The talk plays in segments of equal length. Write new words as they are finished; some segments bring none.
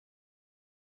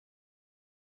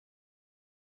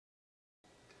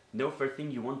The first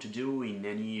thing you want to do in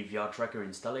any VR tracker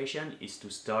installation is to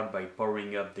start by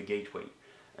powering up the gateway.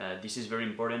 This is very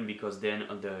important because then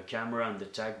the camera and the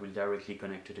tag will directly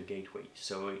connect to the gateway.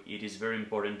 So it is very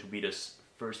important to be the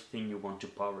first thing you want to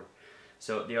power.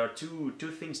 So there are two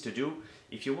things to do.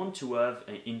 If you want to have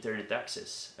internet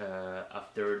access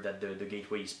after that the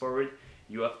gateway is powered,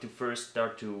 you have to first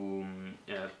start to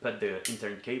put the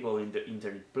internet cable in the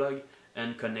internet plug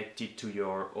and connect it to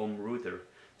your home router.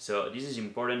 So this is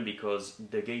important because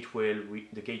the gateway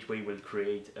will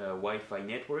create a Wi-Fi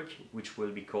network which will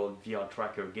be called VR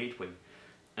Tracker Gateway.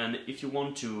 And if you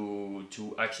want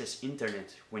to access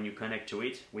internet when you connect to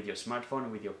it with your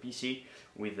smartphone, with your PC,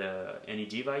 with any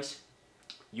device,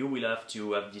 you will have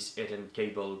to have this Ethernet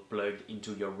cable plugged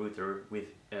into your router with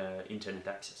internet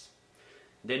access.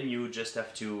 Then you just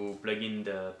have to plug in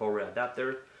the power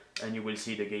adapter and you will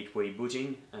see the gateway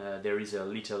booting. There is a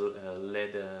little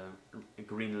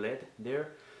green LED there.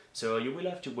 So you will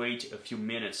have to wait a few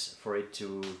minutes for it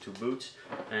to boot,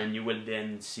 and you will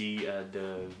then see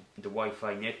the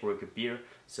Wi-Fi network appear.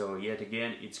 So yet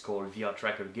again, it's called VR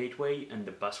Tracker Gateway and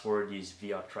the password is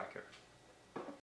VR Tracker.